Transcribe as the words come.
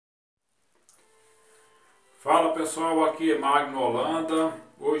Fala pessoal, aqui é MAGNO HOLANDA.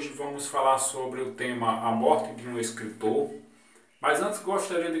 Hoje vamos falar sobre o tema A Morte de um Escritor. Mas antes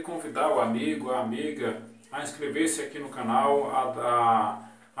gostaria de convidar o amigo, a amiga a inscrever-se aqui no canal,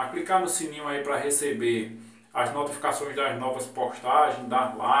 a clicar no sininho aí para receber as notificações das novas postagens,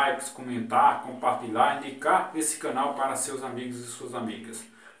 dar likes, comentar, compartilhar, indicar esse canal para seus amigos e suas amigas.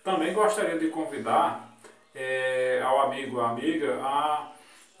 Também gostaria de convidar ao amigo ou amiga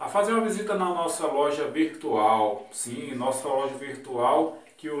a fazer uma visita na nossa loja virtual. Sim, nossa loja virtual,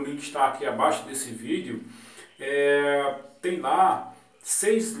 que o link está aqui abaixo desse vídeo. Tem lá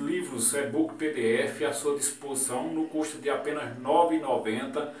 6 livros, e-book PDF à sua disposição no custo de apenas R$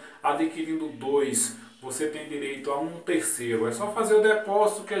 9,90. Adquirindo 2, você tem direito a um terceiro. É só fazer o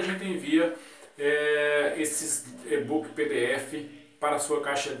depósito que a gente envia esses e-book PDF para a sua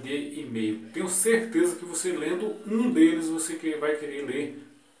caixa de e-mail. Tenho certeza que você lendo um deles, você vai querer ler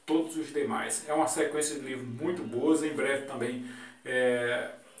todos os demais. É uma sequência de livros muito boas. Em breve também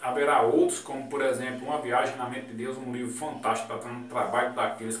haverá outros, como por exemplo Uma Viagem na Mente de Deus, um livro fantástico, está dando trabalho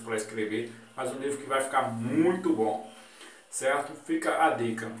daqueles para escrever, mas um livro que vai ficar muito bom, certo? Fica a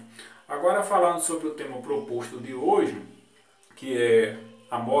dica. Agora falando sobre o tema proposto de hoje, que é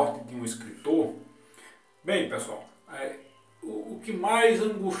a morte de um escritor. Bem pessoal, o que mais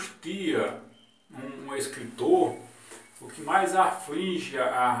angustia um escritor, o que mais aflige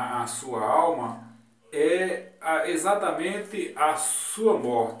a sua alma é exatamente a sua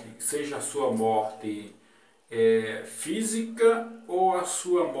morte, seja a sua morte física ou a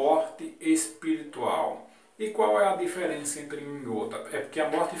sua morte espiritual. E qual é a diferença entre um e outro? É porque a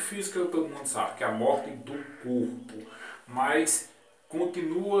morte física todo mundo sabe, que é a morte do corpo, mas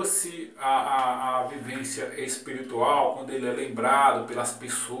continua-se a vivência espiritual quando ele é lembrado pelas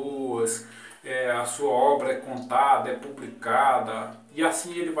pessoas, a sua obra é contada, é publicada, e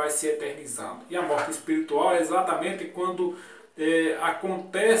assim ele vai se eternizando. E a morte espiritual é exatamente quando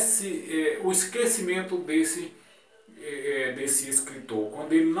acontece o esquecimento desse escritor,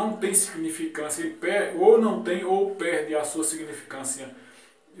 quando ele não tem significância, ele ou perde a sua significância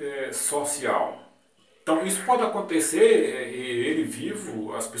social. Então isso pode acontecer, ele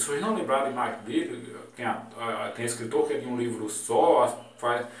vivo, as pessoas não lembrarem mais dele. Tem escritor que é de um livro só,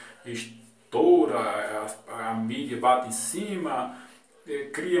 estoura, a mídia bate em cima,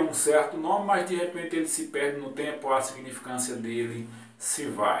 cria um certo nome, mas de repente ele se perde no tempo, a significância dele se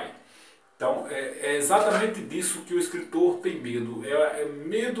vai. Então é exatamente disso que o escritor tem medo, é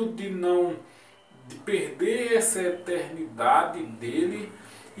medo de perder essa eternidade dele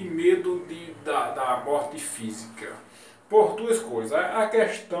e medo da morte física. Por duas coisas, a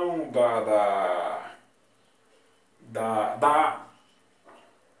questão da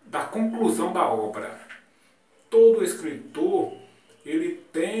conclusão da obra. Todo escritor ele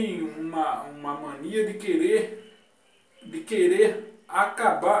tem uma mania de querer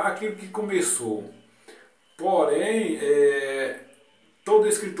acabar aquilo que começou. Porém, todo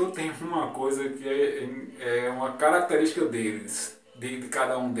escritor tem uma coisa que é uma característica deles, de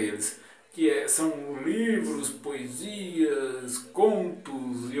cada um deles, que são livros, poesias,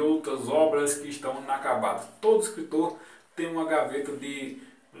 contos e outras obras que estão inacabadas. Todo escritor tem uma gaveta de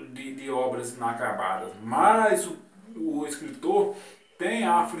obras inacabadas, mas o escritor tem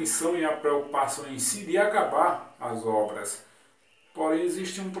a aflição e a preocupação em si de acabar as obras. Porém,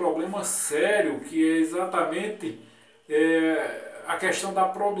 existe um problema sério, que é exatamente a questão da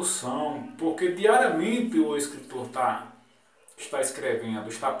produção, porque diariamente o escritor está escrevendo,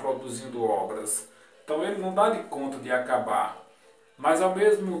 está produzindo obras, então ele não dá de conta de acabar, mas ao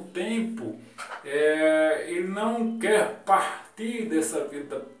mesmo tempo ele não quer partir dessa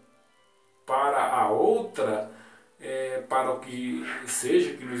vida para a outra, para o que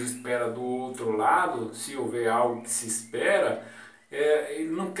seja que nos espera do outro lado, se houver algo que se espera. Ele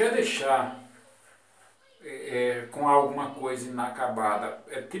não quer deixar com alguma coisa inacabada.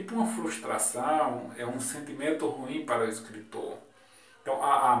 É tipo uma frustração, é um sentimento ruim para o escritor. Então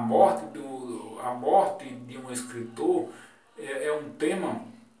a morte de um escritor é um tema,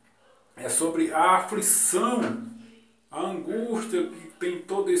 sobre a aflição, a angústia que tem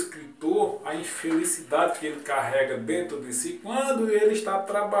todo escritor, a infelicidade que ele carrega dentro de si quando ele está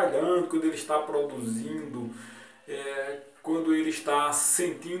trabalhando, quando ele está produzindo, quando ele está se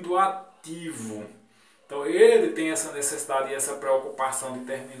sentindo ativo. Então ele tem essa necessidade e essa preocupação de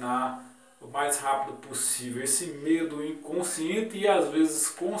terminar o mais rápido possível. Esse medo inconsciente e às vezes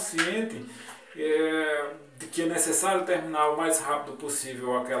consciente de que é necessário terminar o mais rápido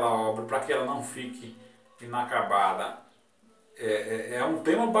possível aquela obra para que ela não fique inacabada. É um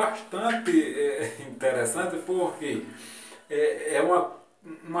tema bastante interessante, porque é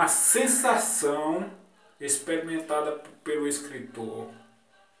uma sensação experimentada pelo escritor,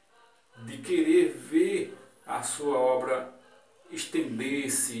 de querer ver a sua obra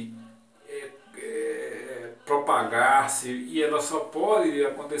estender-se, propagar-se, e ela só pode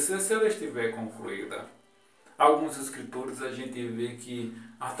acontecer se ela estiver concluída. Alguns escritores a gente vê que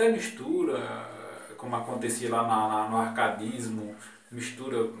até mistura, como acontecia lá no arcadismo,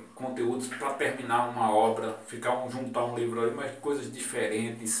 mistura conteúdos para terminar uma obra, juntar um livro ali, mas coisas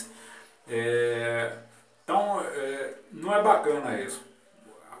diferentes. Então, não é bacana isso.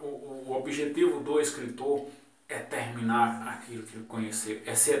 O objetivo do escritor é terminar aquilo que ele conheceu,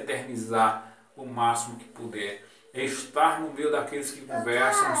 é se eternizar o máximo que puder, é estar no meio daqueles que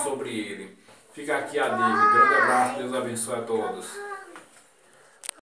conversam sobre ele. Fica aqui a dica. Grande abraço, Deus abençoe a todos.